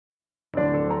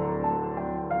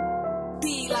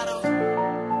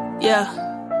Yeah.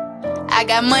 I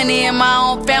got money in my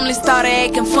own family, started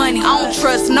acting funny. I don't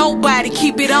trust nobody,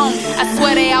 keep it on me. I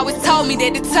swear they always told me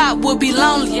that the top would be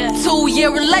lonely.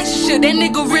 2-year relationship, that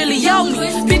nigga really owe me.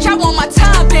 Bitch, I want my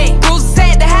time back, bruises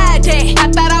had to hide that.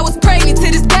 I thought I was pregnant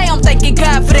to this day, I'm thanking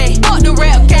God for that. Fuck the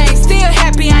rap game, still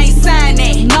happy I ain't signed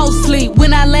that. No sleep,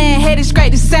 when I land, headed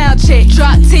straight to sound check.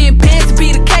 Drop 10 pants to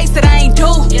be the case that I ain't do.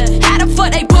 How the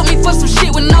fuck they put me for some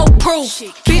shit with no proof?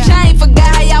 Bitch, I ain't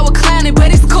forgot how y'all were clowning,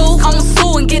 but it's cool. I'ma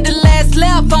sue and get the last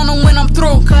laugh on them when I'm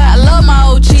through. I love my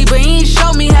OG, but he ain't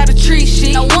show me how to treat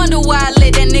shit. No wonder why I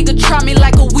let that nigga try me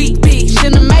like a weak bitch.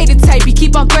 Shouldn't made the tape, he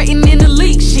keep on threatening the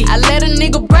leak shit. I let a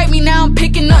nigga break me, now I'm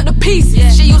picking up the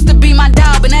pieces. She used to be my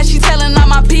dog, but now she telling all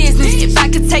my business. If I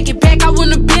could take it back, I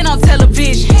wouldn't have been on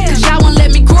television. Cause y'all won't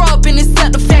let me grow up and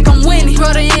accept the fact I'm winning.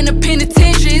 Brother in the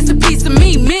penitentiary, it's a piece of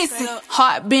me missing.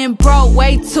 Heart been broke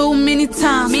way too many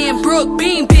times. Me and Brooke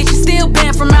Bean, bitch, still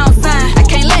banned from outside. I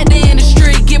can't let the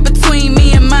industry get between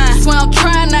me and mine. Swear I'm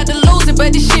trying not to lose it,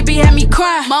 but this shit be had me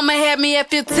crying. Mama had me at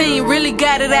 15, really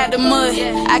got it out the mud.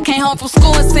 I came home from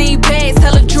school and seen bags,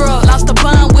 hella drugs. Lost a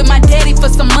bond with my daddy for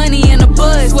some money and a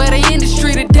buzz. Swear the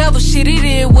industry the devil, shit, it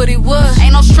is what it was.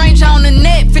 Ain't no stranger on the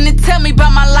net finna tell me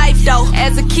about my life though.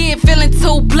 As a kid feeling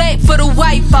too black for the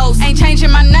white folks. Ain't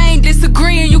changing my name,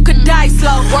 disagreeing, you could die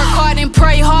slow. Work hard and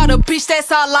pray harder, bitch,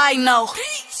 that's all I know.